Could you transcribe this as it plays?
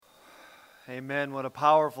Amen. What a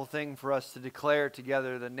powerful thing for us to declare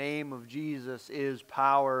together. The name of Jesus is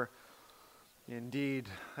power indeed.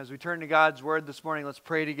 As we turn to God's Word this morning, let's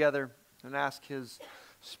pray together and ask His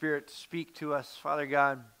Spirit to speak to us. Father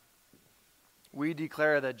God, we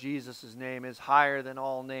declare that Jesus' name is higher than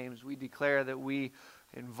all names. We declare that we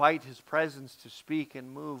invite His presence to speak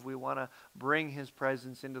and move. We want to bring His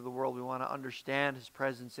presence into the world. We want to understand His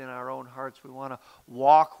presence in our own hearts. We want to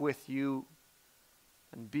walk with You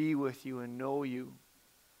and be with You and know You.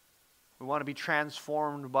 We want to be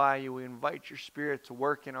transformed by You. We invite Your Spirit to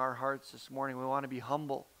work in our hearts this morning. We want to be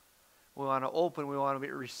humble. We want to open. We want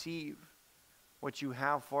to receive what You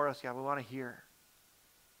have for us, God. We want to hear.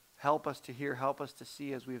 Help us to hear. Help us to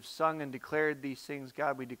see. As we have sung and declared these things,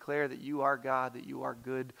 God, we declare that You are God, that You are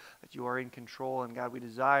good, that You are in control. And God, we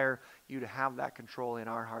desire You to have that control in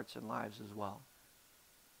our hearts and lives as well.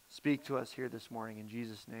 Speak to us here this morning in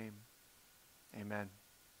Jesus' name. Amen.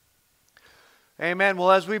 Amen. Well,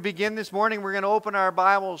 as we begin this morning, we're going to open our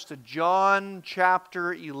Bibles to John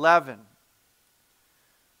chapter 11.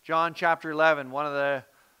 John chapter 11, one of the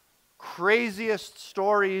craziest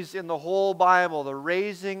stories in the whole Bible, the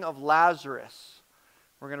raising of Lazarus.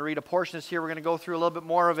 We're going to read a portion of this here. We're going to go through a little bit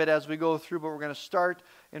more of it as we go through, but we're going to start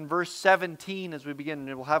in verse 17 as we begin.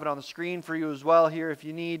 And we'll have it on the screen for you as well here if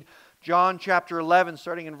you need. John chapter 11,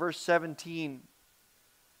 starting in verse 17.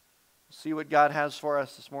 See what God has for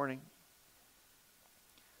us this morning.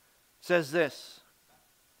 It says this: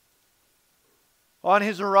 On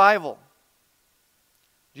His arrival,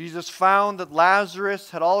 Jesus found that Lazarus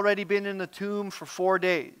had already been in the tomb for 4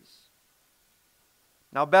 days.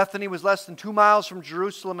 Now Bethany was less than 2 miles from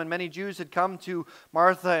Jerusalem, and many Jews had come to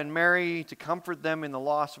Martha and Mary to comfort them in the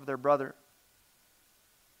loss of their brother.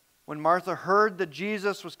 When Martha heard that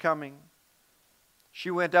Jesus was coming, she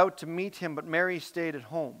went out to meet Him, but Mary stayed at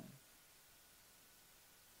home.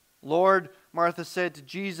 Lord, Martha said to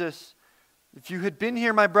Jesus, if You had been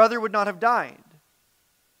here, my brother would not have died.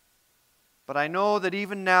 But I know that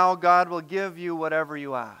even now God will give You whatever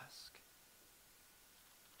You ask.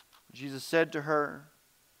 Jesus said to her,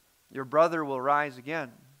 Your brother will rise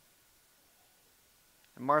again.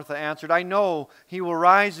 And Martha answered, I know he will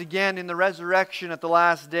rise again in the resurrection at the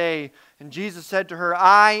last day. And Jesus said to her,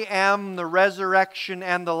 I am the resurrection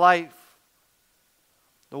and the life.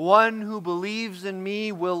 The one who believes in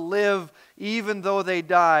Me will live even though they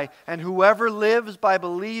die. And whoever lives by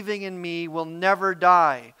believing in Me will never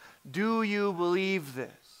die. Do you believe this?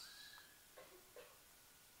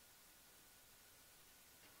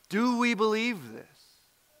 Do we believe this?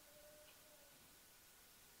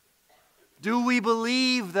 Do we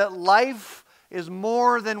believe that life is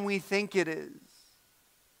more than we think it is?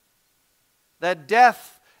 That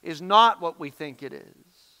death is not what we think it is?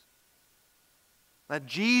 That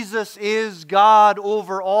Jesus is God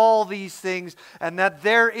over all these things, and that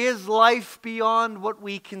there is life beyond what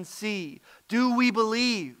we can see? Do we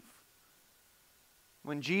believe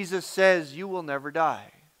when Jesus says, You will never die?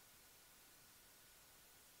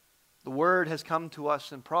 The Word has come to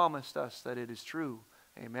us and promised us that it is true.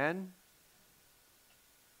 Amen?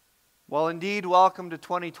 Well, indeed, welcome to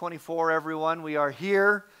 2024, everyone. We are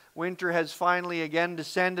here. Winter has finally again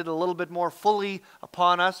descended a little bit more fully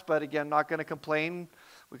upon us, but again, not going to complain.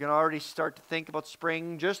 We can already start to think about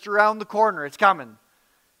spring just around the corner. It's coming.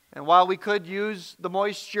 And while we could use the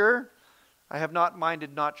moisture, I have not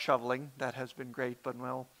minded not shoveling. That has been great, but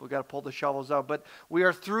well, we've got to pull the shovels out. But we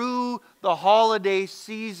are through the holiday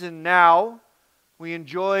season now. We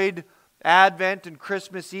enjoyed Advent and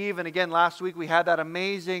Christmas Eve, and again, last week we had that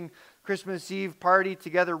amazing Christmas Eve party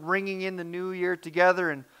together, ringing in the new year together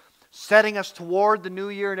and setting us toward the new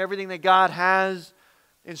year and everything that God has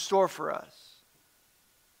in store for us.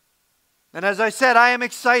 And as I said, I am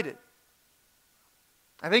excited.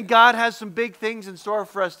 I think God has some big things in store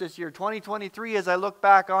for us this year. 2023, as I look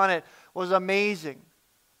back on it, was amazing.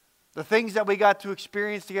 The things that we got to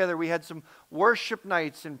experience together. We had some worship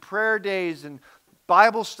nights and prayer days and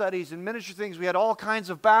Bible studies and ministry things. We had all kinds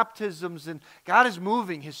of baptisms, and God is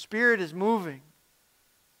moving. His Spirit is moving.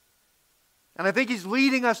 And I think He's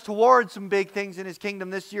leading us towards some big things in His kingdom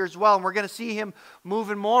this year as well. And we're going to see Him move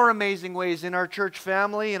in more amazing ways in our church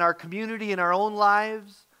family, in our community, in our own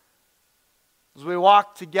lives, as we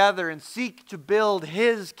walk together and seek to build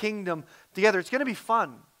His kingdom together. It's going to be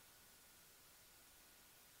fun.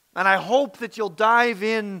 And I hope that you'll dive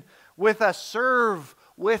in with us, serve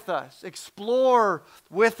with us, explore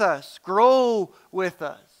with us, grow with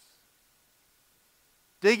us.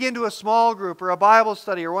 Dig into a small group or a Bible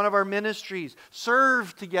study or one of our ministries.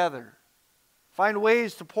 Serve together. Find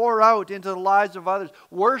ways to pour out into the lives of others.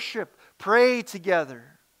 Worship, pray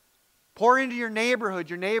together. Pour into your neighborhood,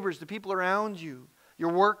 your neighbors, the people around you,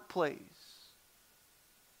 your workplace,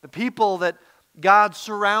 the people that God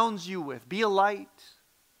surrounds you with. Be a light,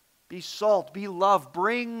 be salt, be love.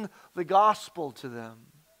 Bring the gospel to them.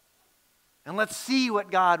 And let's see what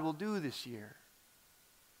God will do this year.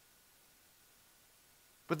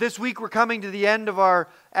 But this week we're coming to the end of our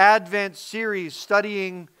Advent series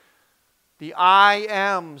studying the I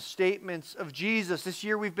am statements of Jesus. This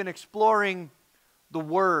year we've been exploring the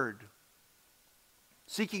Word,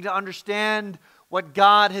 seeking to understand what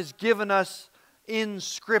God has given us in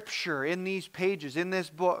Scripture, in these pages, in this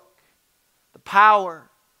book. The power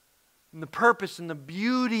and the purpose and the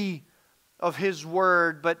beauty of His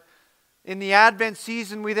Word. But in the Advent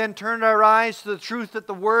season, we then turned our eyes to the truth that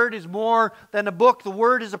the Word is more than a book. The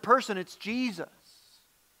Word is a person. It's Jesus.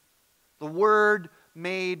 The Word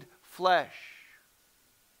made flesh.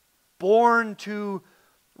 Born to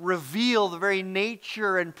reveal the very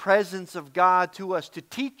nature and presence of God to us, to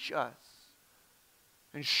teach us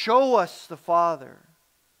and show us the Father.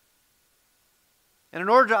 And in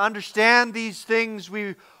order to understand these things,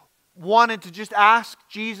 we wanted to just ask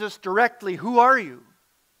Jesus directly, who are you?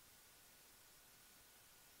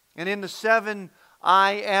 And in the 7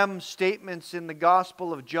 I am statements in the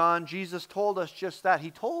Gospel of John, Jesus told us just that.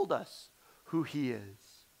 He told us who He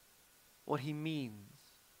is, what He means,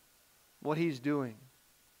 what He's doing,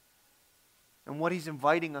 and what He's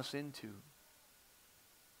inviting us into.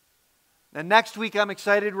 And next week, I'm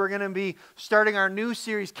excited, we're going to be starting our new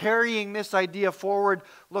series, carrying this idea forward,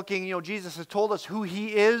 looking, Jesus has told us who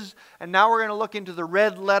He is, and now we're going to look into the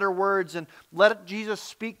red letter words and let Jesus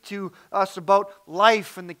speak to us about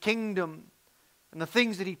life and the kingdom and the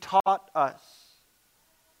things that He taught us.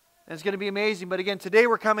 And it's going to be amazing. But again, today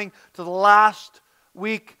we're coming to the last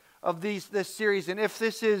week of this series, and if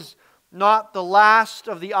this is not the last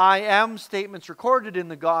of the I am statements recorded in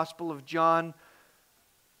the Gospel of John,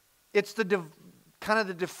 it's kind of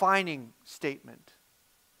the defining statement.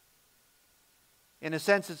 In a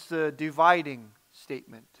sense, it's the dividing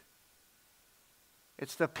statement.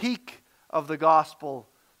 It's the peak of the gospel,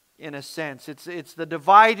 in a sense. It's the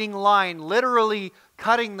dividing line, literally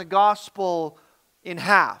cutting the gospel in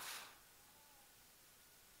half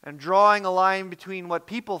and drawing a line between what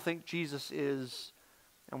people think Jesus is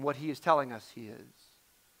and what He is telling us He is.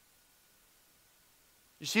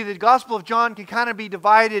 You see, the Gospel of John can kind of be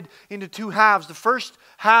divided into two halves. The first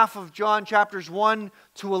half of John, chapters 1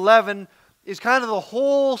 to 11, is kind of the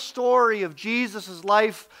whole story of Jesus'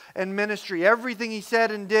 life and ministry. Everything He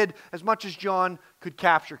said and did, as much as John could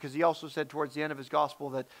capture. Because he also said towards the end of his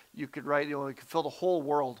Gospel that you could write, you could fill the whole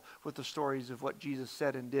world with the stories of what Jesus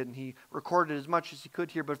said and did. And he recorded as much as he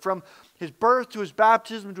could here. But from His birth to His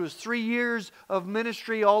baptism to His 3 years of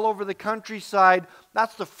ministry all over the countryside,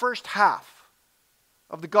 that's the first half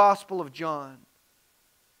of the Gospel of John.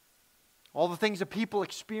 All the things that people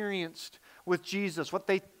experienced with Jesus, what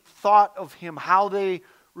they thought of Him, how they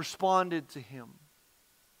responded to Him.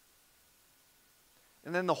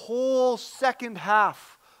 And then the whole second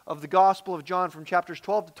half of the Gospel of John from chapters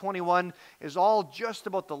 12 to 21 is all just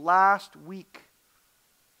about the last week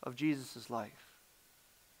of Jesus' life.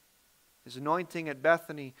 His anointing at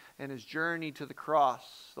Bethany and His journey to the cross,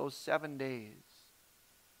 those 7 days.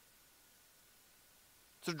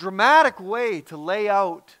 It's a dramatic way to lay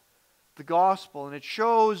out the gospel, and it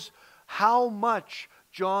shows how much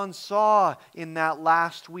John saw in that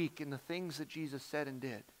last week in the things that Jesus said and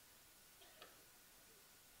did.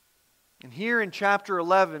 And here in chapter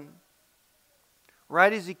 11,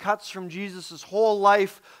 right as he cuts from Jesus' whole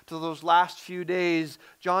life to those last few days,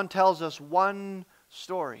 John tells us one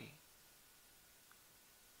story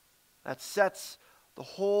that sets the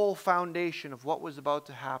whole foundation of what was about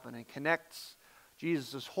to happen and connects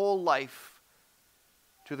Jesus' whole life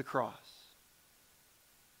to the cross.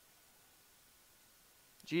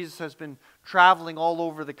 Jesus has been traveling all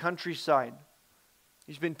over the countryside.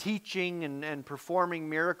 He's been teaching and performing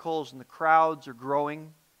miracles, and the crowds are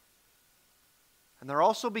growing. And they're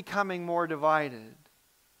also becoming more divided,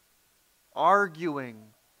 arguing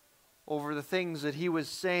over the things that He was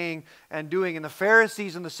saying and doing. And the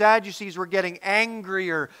Pharisees and the Sadducees were getting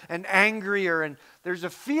angrier and angrier. And there's a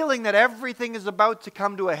feeling that everything is about to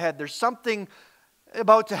come to a head. There's something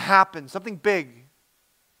about to happen, something big.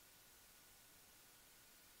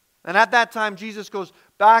 And at that time, Jesus goes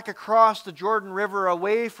back across the Jordan River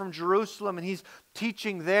away from Jerusalem, and He's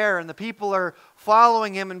teaching there, and the people are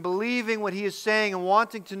following Him and believing what He is saying and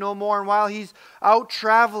wanting to know more. And while He's out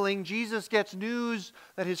traveling, Jesus gets news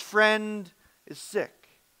that his friend is sick.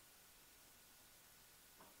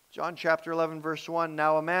 John chapter 11, verse 1,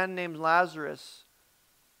 "Now a man named Lazarus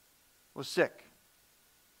was sick.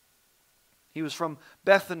 He was from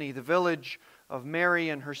Bethany, the village of Mary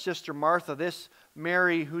and her sister Martha. This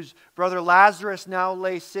Mary, whose brother Lazarus now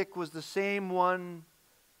lay sick, was the same one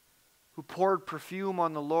who poured perfume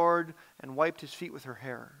on the Lord and wiped his feet with her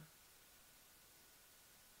hair.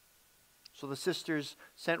 So the sisters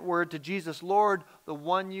sent word to Jesus, "Lord, the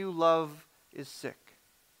one you love is sick."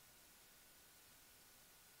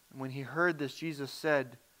 And when he heard this, Jesus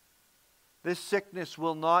said, "This sickness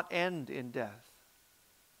will not end in death.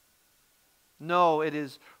 No, it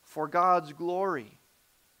is for God's glory,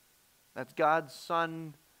 that God's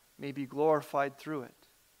Son may be glorified through it."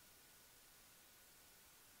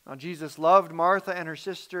 Now Jesus loved Martha and her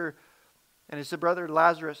sister and his brother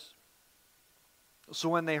Lazarus. So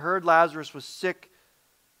when they heard Lazarus was sick,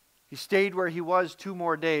 he stayed where he was 2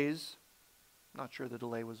 more days. Not sure the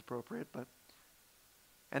delay was appropriate, but...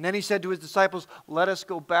 And then he said to his disciples, "Let us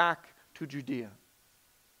go back to Judea."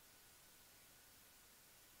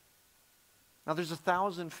 Now there's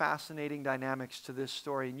 1,000 fascinating dynamics to this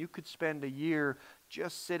story, and you could spend a year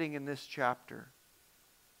just sitting in this chapter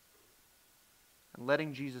and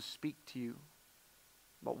letting Jesus speak to you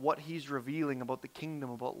about what he's revealing about the kingdom,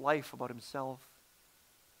 about life, about himself.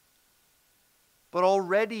 But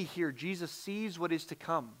already here, Jesus sees what is to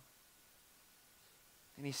come.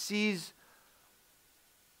 And he sees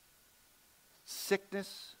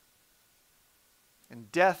sickness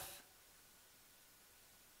and death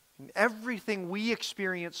and everything we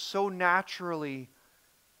experience so naturally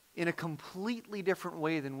in a completely different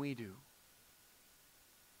way than we do.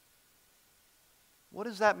 What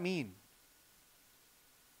does that mean?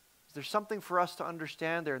 Is there something for us to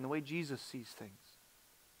understand there in the way Jesus sees things?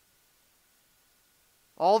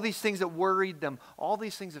 All these things that worried them, all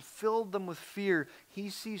these things that filled them with fear,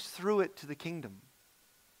 he sees through it to the kingdom,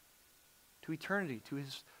 to eternity,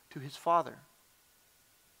 to his Father.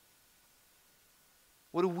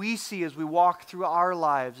 What do we see as we walk through our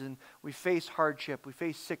lives and we face hardship, we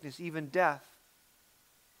face sickness, even death?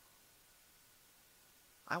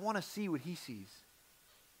 I want to see what he sees.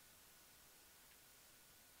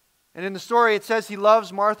 And in the story it says he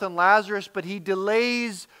loves Martha and Lazarus, but he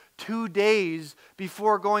delays 2 days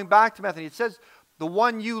before going back to Bethany. It says the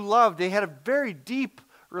one you loved, they had a very deep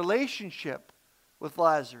relationship with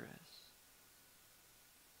Lazarus.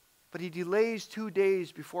 But he delays 2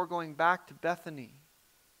 days before going back to Bethany.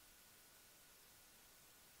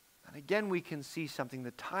 And again we can see something.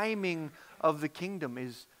 The timing of the kingdom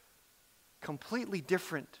is completely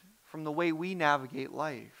different from the way we navigate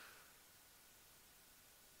life.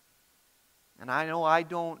 And I know I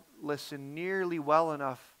don't listen nearly well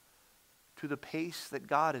enough to the pace that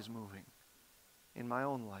God is moving in my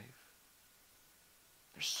own life.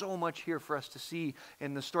 There's so much here for us to see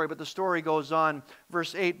in the story, but the story goes on.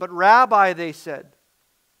 Verse 8, "But Rabbi," they said,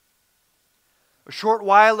 "a short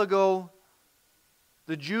while ago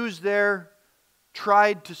the Jews there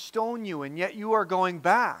tried to stone you, and yet you are going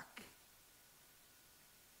back."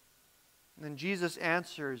 And then Jesus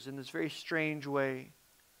answers in this very strange way.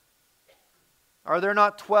 "Are there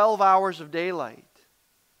not 12 hours of daylight?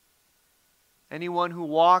 Anyone who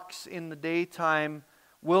walks in the daytime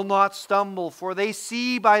will not stumble, for they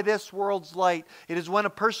see by this world's light. It is when a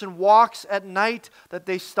person walks at night that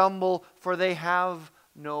they stumble, for they have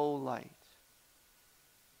no light."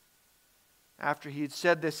 After he had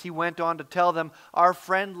said this, he went on to tell them, "Our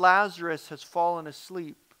friend Lazarus has fallen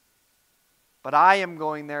asleep, but I am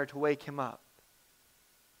going there to wake him up."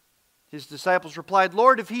 His disciples replied,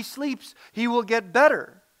 "Lord, if he sleeps, he will get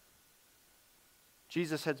better."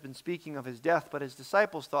 Jesus had been speaking of his death, but his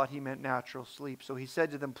disciples thought he meant natural sleep. So he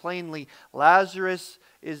said to them plainly, "Lazarus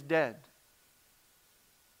is dead.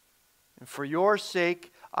 And for your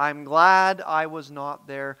sake, I'm glad I was not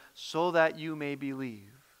there, so that you may believe.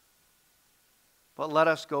 But let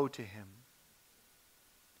us go to him."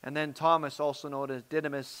 And then Thomas, also known as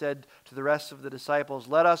Didymus, said to the rest of the disciples,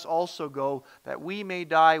 "Let us also go, that we may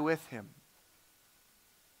die with him."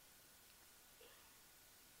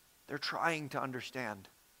 They're trying to understand.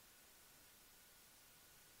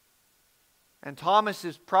 And Thomas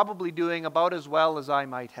is probably doing about as well as I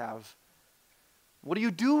might have. What do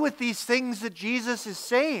you do with these things that Jesus is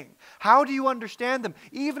saying? How do you understand them?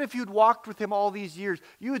 Even if you'd walked with him all these years,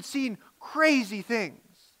 you had seen crazy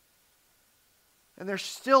things. And they're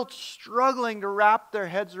still struggling to wrap their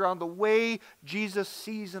heads around the way Jesus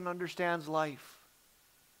sees and understands life.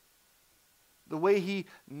 The way he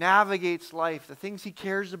navigates life, the things he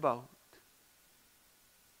cares about.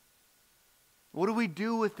 What do we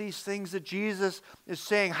do with these things that Jesus is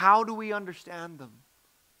saying? How do we understand them?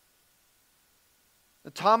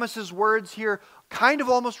 Thomas's words here kind of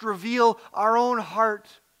almost reveal our own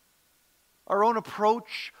heart, our own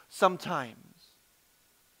approach sometimes.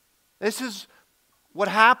 This is what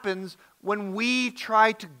happens when we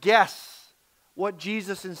try to guess what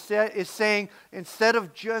Jesus instead is saying instead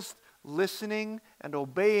of just listening and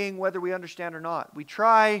obeying whether we understand or not. We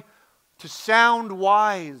try to sound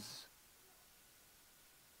wise.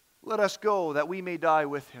 Let us go that we may die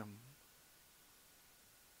with him.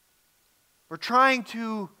 We're trying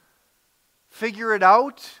to figure it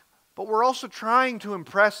out, but we're also trying to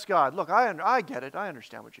impress God. Look, I get it. I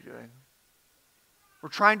understand what you're doing. We're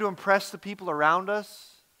trying to impress the people around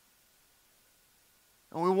us.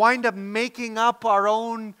 And we wind up making up our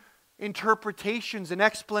own interpretations and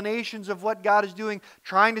explanations of what God is doing,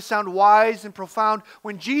 trying to sound wise and profound,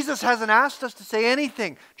 when Jesus hasn't asked us to say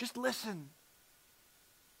anything. Just listen.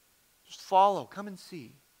 Just follow. Come and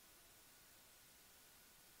see.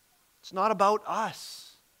 It's not about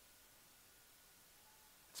us.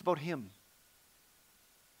 It's about him.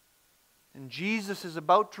 And Jesus is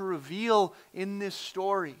about to reveal in this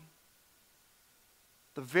story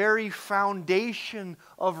the very foundation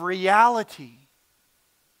of reality.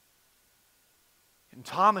 And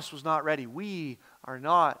Thomas was not ready. We are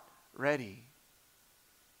not ready.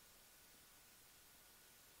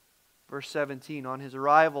 Verse 17, on his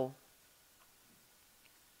arrival,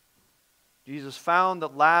 Jesus found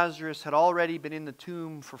that Lazarus had already been in the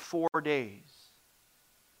tomb for 4 days.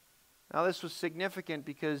 Now this was significant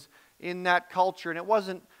because in that culture, and it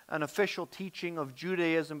wasn't an official teaching of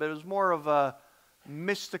Judaism, but it was more of a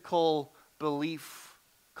mystical belief,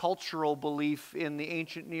 cultural belief in the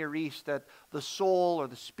ancient Near East, that the soul or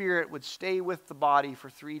the spirit would stay with the body for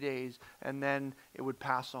 3 days and then it would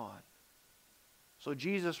pass on. So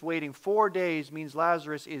Jesus waiting 4 days means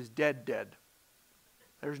Lazarus is dead.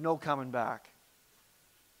 There's no coming back.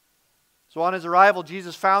 So on his arrival,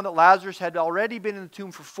 Jesus found that Lazarus had already been in the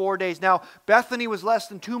tomb for 4 days. Now, Bethany was less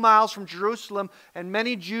than 2 miles from Jerusalem, and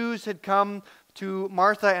many Jews had come to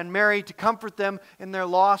Martha and Mary to comfort them in their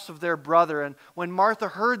loss of their brother. And when Martha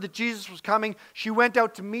heard that Jesus was coming, she went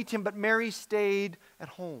out to meet him, but Mary stayed at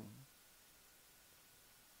home.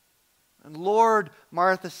 And Lord,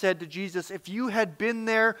 Martha said to Jesus, if you had been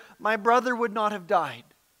there, my brother would not have died.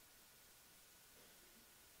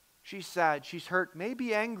 She's sad, she's hurt,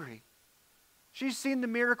 maybe angry. She's seen the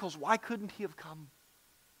miracles. Why couldn't he have come?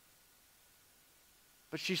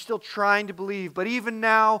 But she's still trying to believe. But even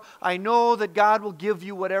now, I know that God will give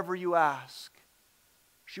you whatever you ask.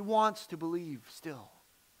 She wants to believe still.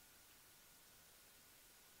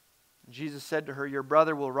 And Jesus said to her, your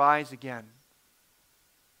brother will rise again.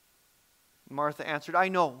 Martha answered, I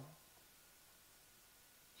know.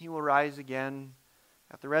 He will rise again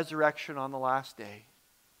at the resurrection on the last day.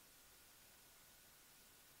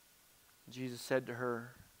 Jesus said to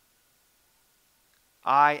her,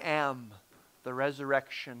 I am the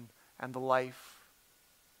resurrection and the life.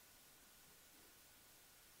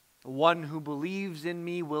 The one who believes in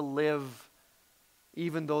me will live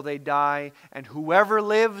even though they die, and whoever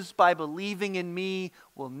lives by believing in me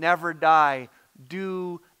will never die.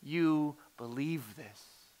 Do you believe this?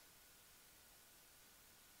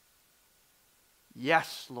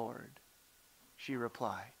 Yes, Lord, she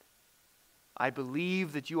replied. I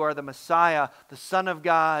believe that you are the Messiah, the Son of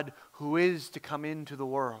God, who is to come into the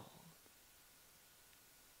world.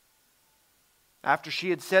 After she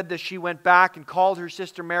had said this, she went back and called her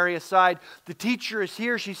sister Mary aside. The teacher is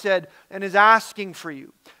here, she said, and is asking for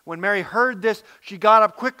you. When Mary heard this, she got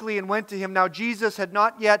up quickly and went to him. Now Jesus had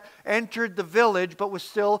not yet entered the village, but was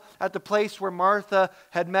still at the place where Martha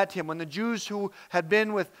had met him. When the Jews who had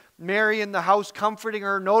been with Mary in the house comforting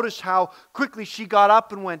her noticed how quickly she got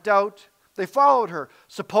up and went out, they followed her,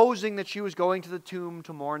 supposing that she was going to the tomb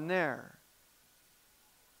to mourn there.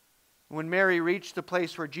 When Mary reached the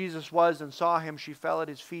place where Jesus was and saw him, she fell at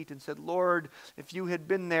his feet and said, Lord, if you had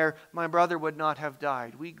been there, my brother would not have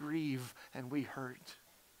died. We grieve and we hurt.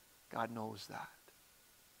 God knows that.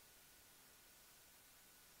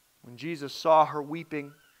 When Jesus saw her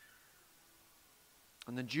weeping,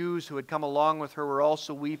 and the Jews who had come along with her were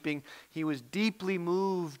also weeping, he was deeply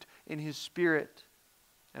moved in his spirit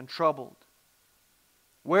and troubled.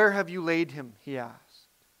 Where have you laid him? He asked.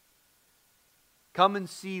 Come and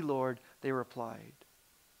see, Lord, they replied.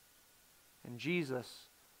 And Jesus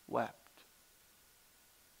wept.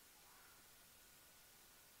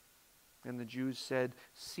 And the Jews said,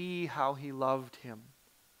 see how he loved him.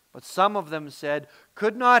 But some of them said,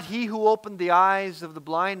 could not he who opened the eyes of the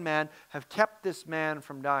blind man have kept this man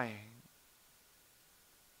from dying?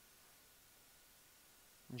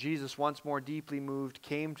 Jesus, once more deeply moved,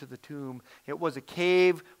 came to the tomb. It was a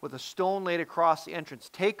cave with a stone laid across the entrance.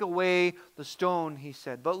 Take away the stone, he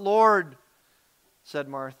said. But Lord, said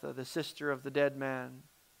Martha, the sister of the dead man,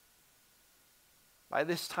 By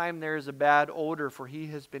this time there is a bad odor, for he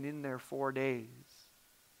has been in there 4 days.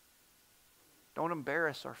 Don't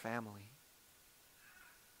embarrass our family.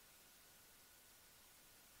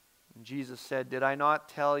 And Jesus said, did I not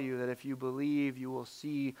tell you that if you believe, you will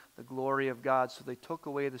see the glory of God? So they took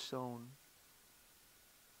away the stone.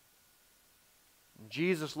 And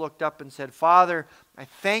Jesus looked up and said, Father, I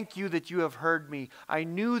thank you that you have heard me. I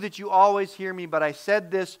knew that you always hear me, but I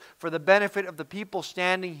said this for the benefit of the people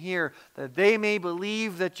standing here, that they may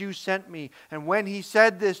believe that you sent me. And when he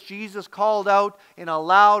said this, Jesus called out in a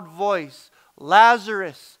loud voice,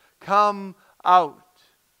 Lazarus, come out.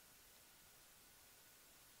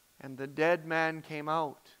 And the dead man came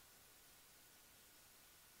out,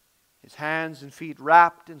 his hands and feet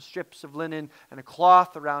wrapped in strips of linen and a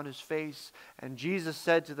cloth around his face. And Jesus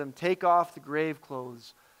said to them, take off the grave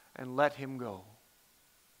clothes and let him go.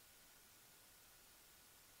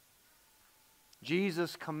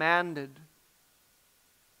 Jesus commanded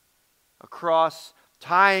across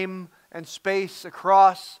time and space,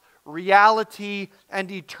 across reality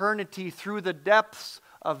and eternity, through the depths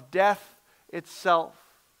of death itself,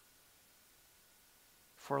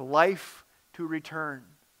 for life to return.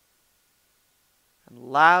 And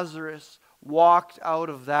Lazarus walked out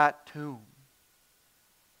of that tomb.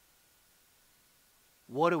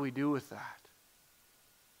 What do we do with that?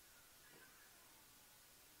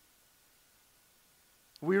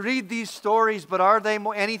 We read these stories, but are they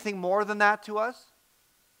anything more than that to us?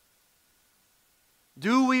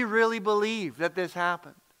 Do we really believe that this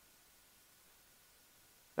happened?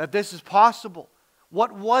 That this is possible?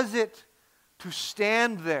 What was it to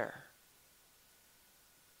stand there?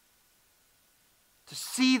 To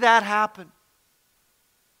see that happen.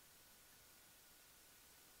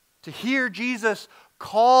 To hear Jesus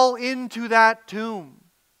call into that tomb.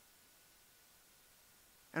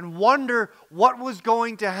 And wonder what was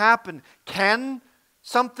going to happen. Can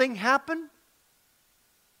something happen?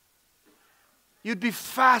 You'd be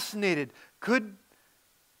fascinated. Could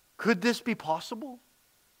this be possible?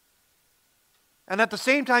 And at the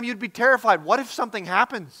same time, you'd be terrified. What if something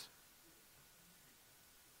happens?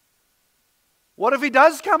 What if he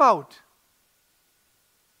does come out?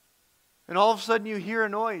 And all of a sudden you hear a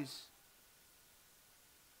noise.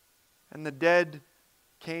 And the dead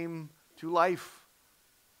came to life.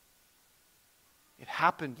 It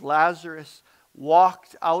happened. Lazarus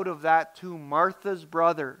walked out of that tomb. Martha's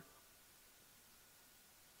brother.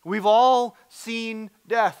 We've all seen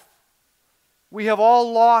death. We have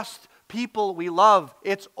all lost people we love.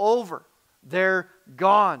 It's over. They're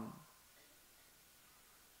gone.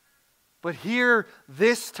 But here,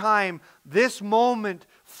 this time, this moment,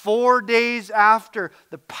 4 days after,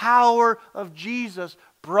 the power of Jesus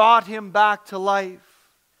brought him back to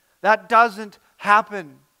life. That doesn't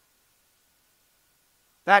happen.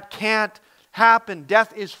 That can't happen.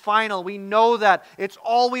 Death is final. We know that. It's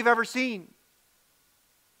all we've ever seen.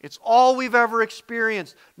 It's all we've ever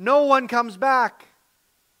experienced. No one comes back.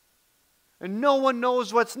 And no one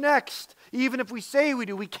knows what's next. Even if we say we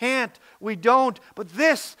do, we can't, we don't. But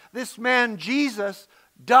this man, Jesus,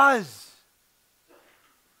 does.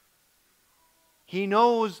 He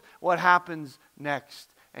knows what happens next.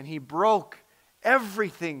 And he broke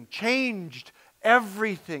everything, changed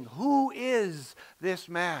everything. Who is this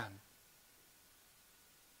man?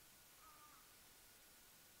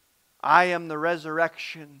 I am the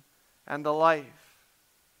resurrection and the life.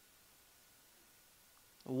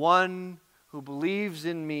 One who believes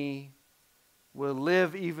in me will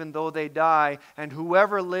live even though they die, and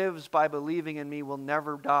whoever lives by believing in me will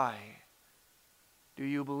never die. Do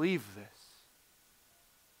you believe this?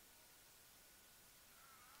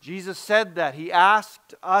 Jesus said that. He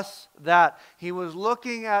asked us that. He was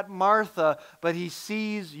looking at Martha, but he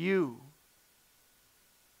sees you.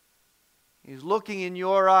 He's looking in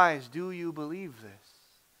your eyes. Do you believe this?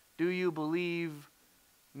 Do you believe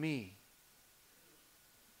me?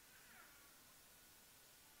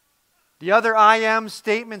 The other I am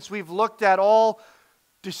statements we've looked at all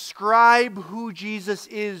describe who Jesus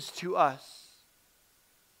is to us.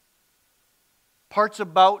 Parts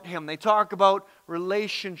about him. They talk about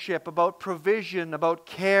relationship, about provision, about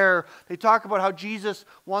care. They talk about how Jesus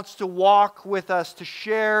wants to walk with us, to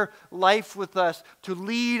share life with us, to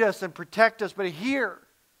lead us and protect us. But here,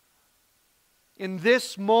 in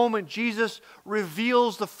this moment, Jesus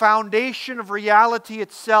reveals the foundation of reality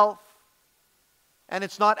itself. And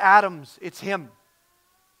it's not atoms, it's him.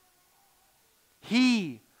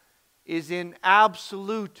 He is in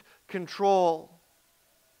absolute control.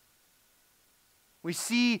 We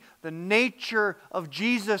see the nature of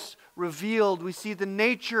Jesus revealed. We see the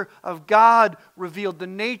nature of God revealed. The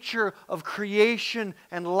nature of creation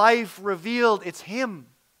and life revealed. It's Him.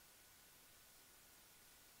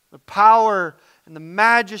 The power and the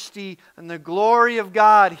majesty and the glory of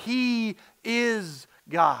God. He is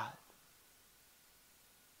God.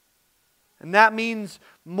 And that means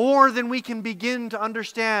more than we can begin to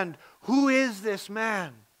understand. Who is this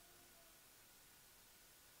man?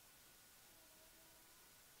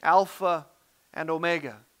 Alpha and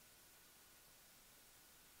Omega.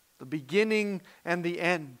 The beginning and the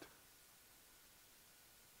end.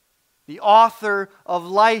 The author of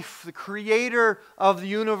life, the creator of the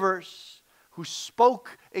universe, who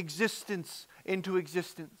spoke existence into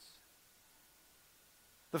existence.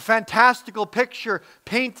 The fantastical picture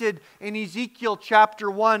painted in Ezekiel chapter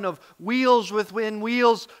 1 of wheels within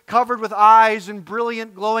wheels covered with eyes and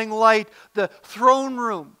brilliant glowing light. The throne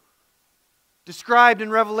room described in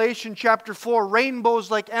Revelation chapter 4, rainbows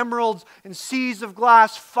like emeralds and seas of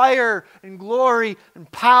glass, fire and glory and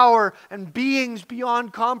power and beings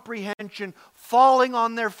beyond comprehension falling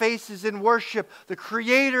on their faces in worship. The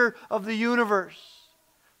creator of the universe.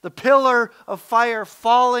 The pillar of fire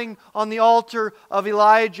falling on the altar of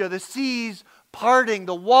Elijah. The seas parting.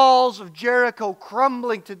 The walls of Jericho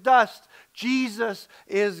crumbling to dust. Jesus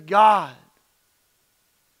is God.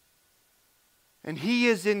 And He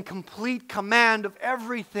is in complete command of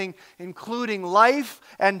everything, including life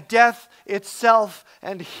and death itself.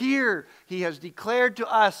 And here He has declared to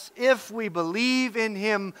us, if we believe in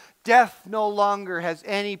Him, death no longer has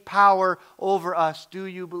any power over us. Do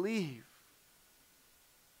you believe?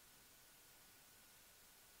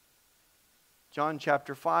 John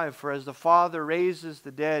chapter 5, for as the Father raises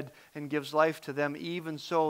the dead and gives life to them, even so